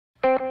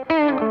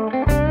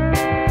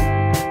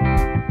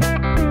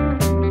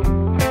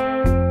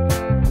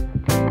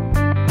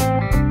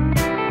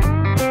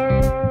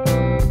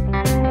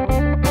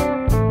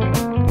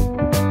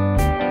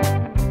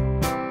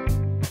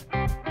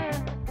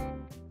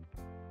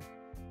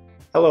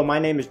Hello, my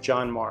name is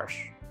John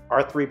Marsh,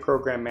 R3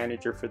 Program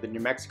Manager for the New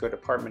Mexico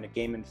Department of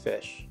Game and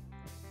Fish.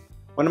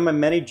 One of my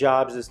many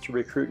jobs is to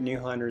recruit new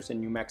hunters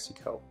in New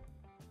Mexico.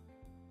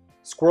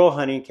 Squirrel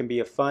hunting can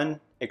be a fun,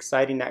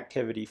 exciting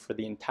activity for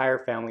the entire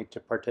family to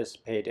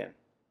participate in.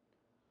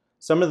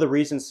 Some of the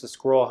reasons to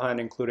squirrel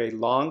hunt include a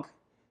long,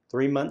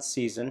 3-month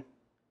season.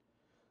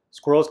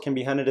 Squirrels can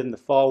be hunted in the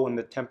fall when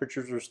the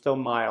temperatures are still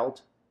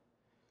mild.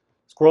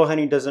 Squirrel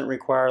hunting doesn't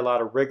require a lot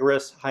of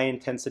rigorous,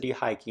 high-intensity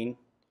hiking.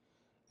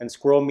 And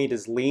squirrel meat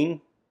is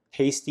lean,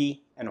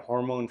 tasty, and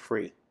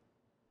hormone-free.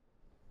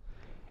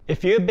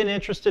 If you have been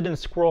interested in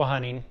squirrel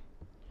hunting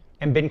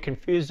and been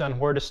confused on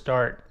where to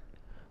start,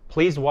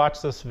 please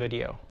watch this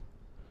video.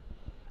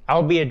 I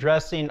will be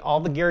addressing all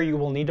the gear you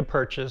will need to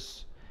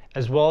purchase,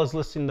 as well as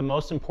listing the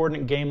most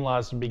important game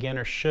laws a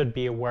beginner should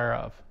be aware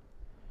of.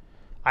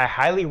 I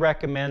highly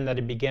recommend that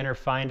a beginner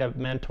find a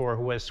mentor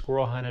who has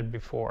squirrel hunted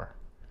before.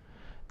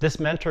 This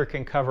mentor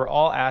can cover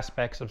all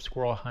aspects of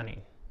squirrel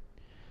hunting.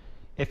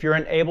 If you're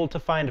unable to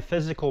find a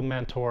physical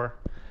mentor,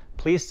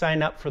 please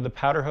sign up for the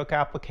Powderhook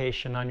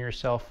application on your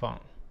cell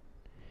phone.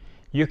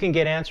 You can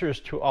get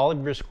answers to all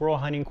of your squirrel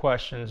hunting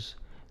questions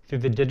through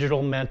the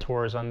digital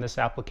mentors on this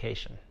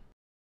application.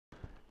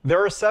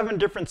 There are 7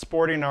 different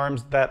sporting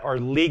arms that are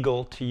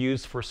legal to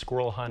use for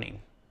squirrel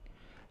hunting.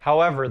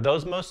 However,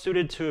 those most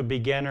suited to a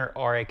beginner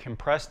are a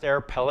compressed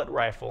air pellet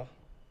rifle,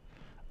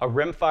 a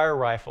rimfire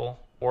rifle,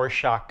 or a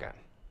shotgun.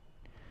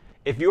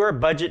 If you are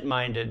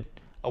budget-minded,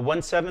 a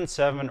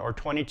 .177 or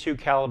 .22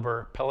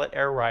 caliber pellet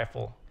air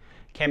rifle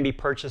can be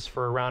purchased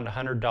for around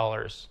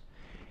 $100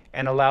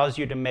 and allows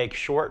you to make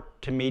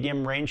short to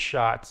medium range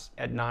shots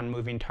at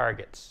non-moving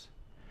targets.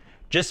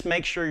 Just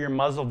make sure your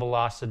muzzle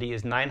velocity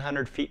is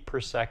 900 feet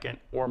per second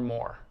or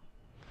more.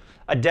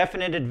 A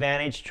definite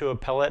advantage to a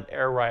pellet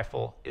air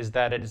rifle is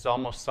that it is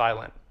almost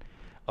silent,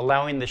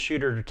 allowing the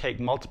shooter to take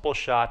multiple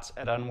shots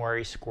at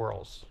unwary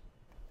squirrels.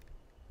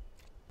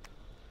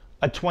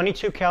 A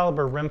 .22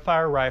 caliber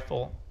rimfire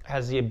rifle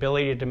has the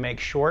ability to make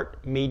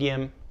short,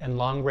 medium, and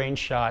long-range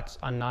shots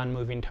on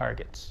non-moving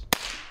targets.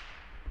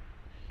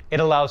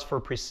 It allows for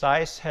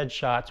precise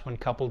headshots when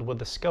coupled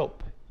with a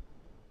scope.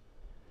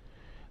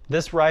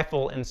 This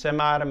rifle in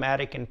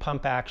semi-automatic and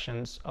pump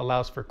actions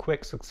allows for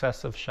quick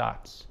successive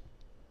shots.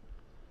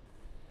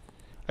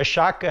 A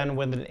shotgun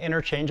with an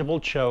interchangeable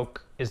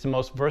choke is the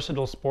most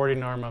versatile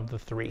sporting arm of the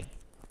 3.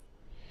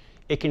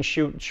 It can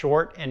shoot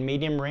short and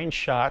medium-range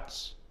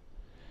shots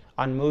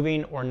on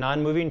moving or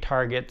non-moving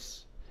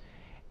targets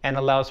and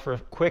allows for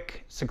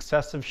quick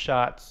successive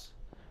shots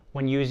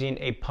when using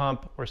a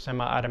pump or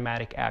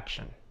semi-automatic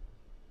action.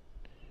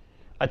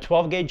 A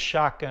 12-gauge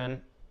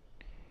shotgun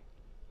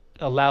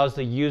allows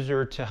the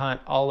user to hunt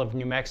all of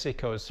New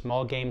Mexico's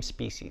small game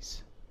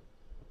species.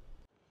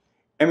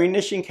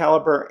 Ammunition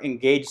caliber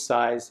and gauge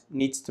size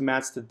needs to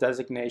match the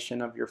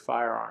designation of your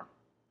firearm.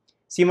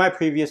 See my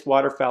previous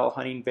waterfowl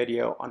hunting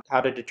video on how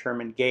to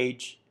determine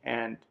gauge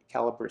and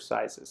caliber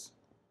sizes.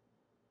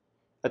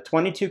 A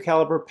 .22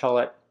 caliber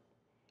pellet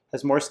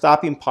has more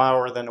stopping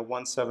power than a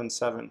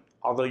 .177,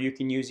 although you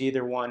can use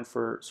either one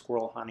for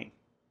squirrel hunting.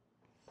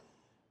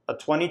 A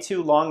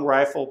 .22 long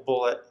rifle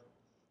bullet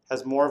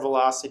has more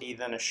velocity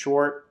than a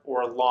short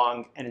or a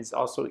long and is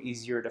also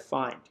easier to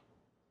find.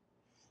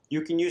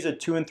 You can use a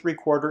 2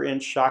 3/4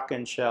 inch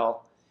shotgun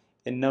shell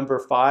in number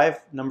 5,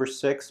 number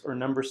 6, or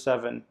number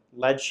 7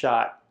 lead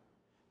shot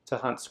to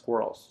hunt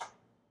squirrels.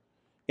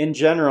 In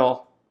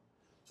general,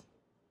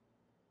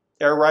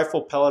 air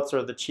rifle pellets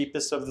are the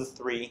cheapest of the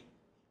 3,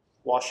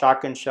 while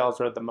shotgun shells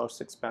are the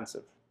most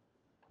expensive.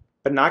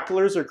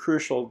 Binoculars are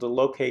crucial to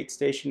locate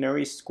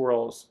stationary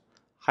squirrels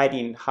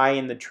hiding high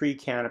in the tree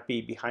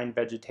canopy behind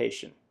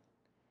vegetation.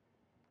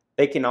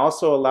 They can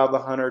also allow the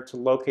hunter to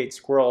locate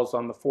squirrels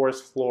on the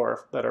forest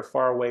floor that are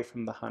far away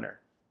from the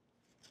hunter.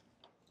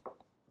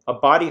 A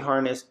body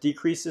harness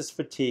decreases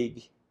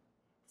fatigue,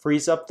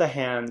 frees up the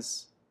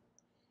hands,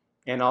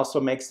 and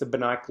also makes the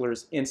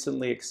binoculars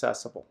instantly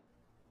accessible.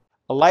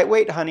 A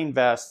lightweight hunting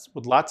vest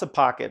with lots of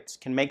pockets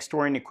can make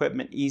storing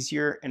equipment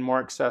easier and more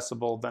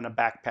accessible than a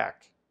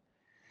backpack.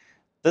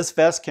 This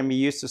vest can be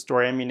used to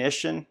store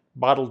ammunition,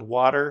 bottled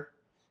water,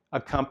 a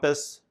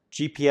compass,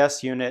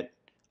 GPS unit,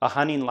 a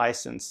hunting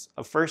license,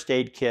 a first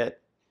aid kit,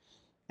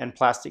 and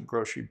plastic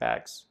grocery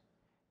bags.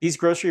 These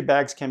grocery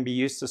bags can be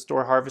used to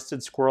store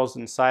harvested squirrels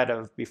inside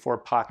of before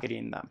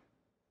pocketing them.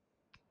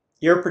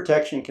 Ear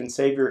protection can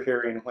save your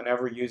hearing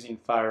whenever using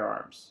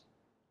firearms.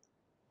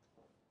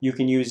 You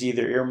can use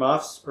either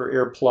earmuffs or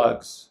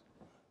earplugs.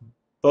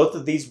 Both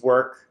of these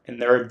work,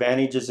 and there are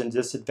advantages and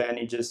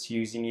disadvantages to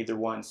using either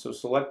one, so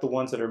select the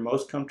ones that are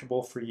most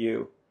comfortable for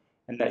you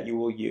and that you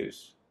will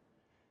use.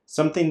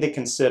 Something to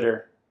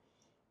consider: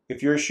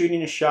 if you're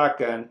shooting a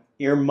shotgun,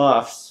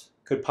 earmuffs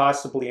could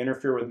possibly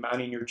interfere with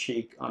mounting your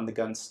cheek on the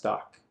gun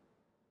stock.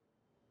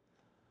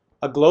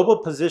 A global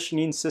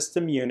positioning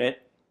system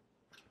unit,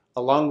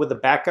 along with a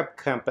backup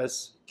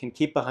compass, can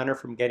keep a hunter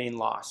from getting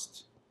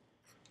lost.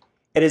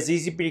 It is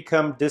easy to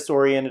become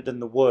disoriented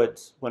in the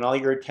woods when all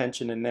your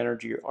attention and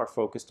energy are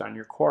focused on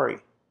your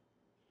quarry.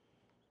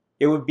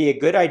 It would be a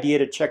good idea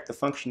to check the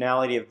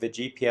functionality of the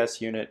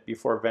GPS unit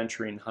before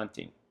venturing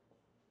hunting.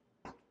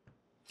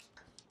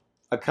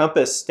 A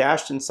compass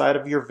stashed inside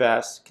of your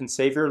vest can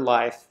save your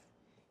life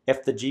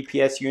if the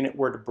GPS unit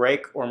were to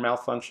break or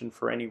malfunction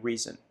for any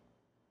reason.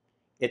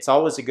 It's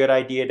always a good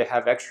idea to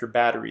have extra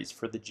batteries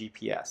for the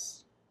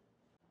GPS.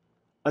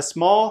 A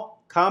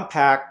small,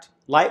 compact,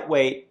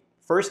 lightweight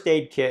first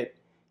aid kit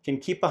can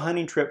keep a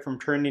hunting trip from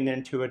turning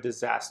into a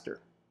disaster.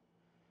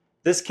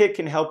 This kit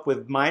can help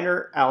with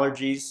minor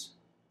allergies,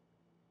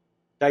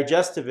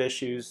 digestive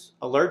issues,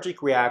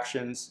 allergic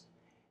reactions,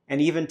 and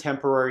even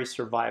temporary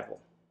survival.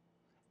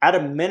 At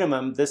a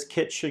minimum, this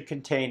kit should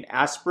contain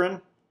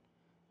aspirin,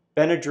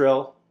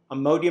 Benadryl,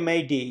 Imodium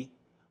AD,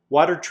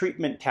 water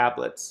treatment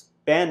tablets,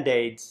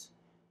 Band-Aids,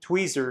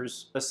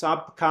 tweezers,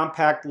 a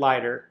compact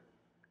lighter,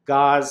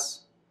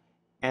 gauze,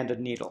 and a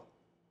needle.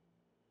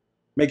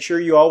 Make sure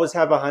you always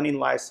have a hunting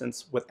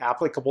license with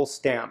applicable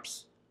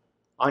stamps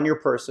on your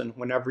person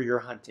whenever you're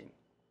hunting.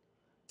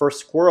 For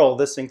squirrel,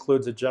 this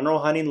includes a general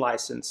hunting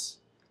license,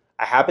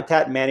 a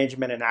habitat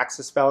management and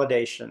access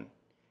validation,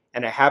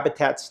 and a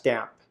habitat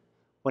stamp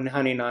when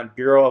hunting on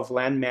Bureau of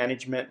Land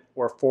Management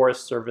or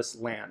Forest Service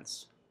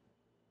lands.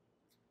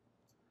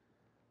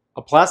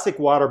 A plastic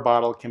water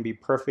bottle can be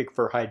perfect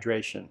for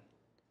hydration.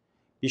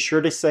 Be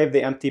sure to save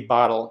the empty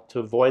bottle to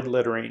avoid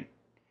littering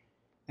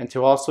and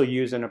to also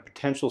use in a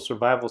potential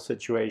survival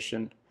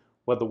situation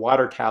with the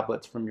water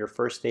tablets from your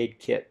first aid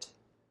kit.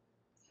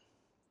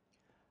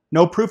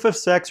 No proof of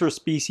sex or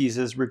species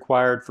is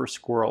required for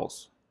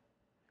squirrels.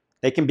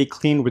 They can be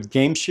cleaned with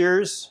game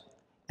shears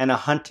and a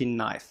hunting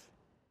knife.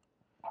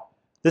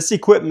 This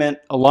equipment,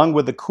 along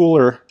with a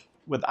cooler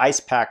with ice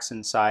packs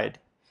inside,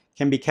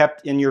 can be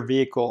kept in your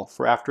vehicle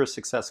for after a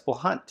successful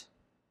hunt.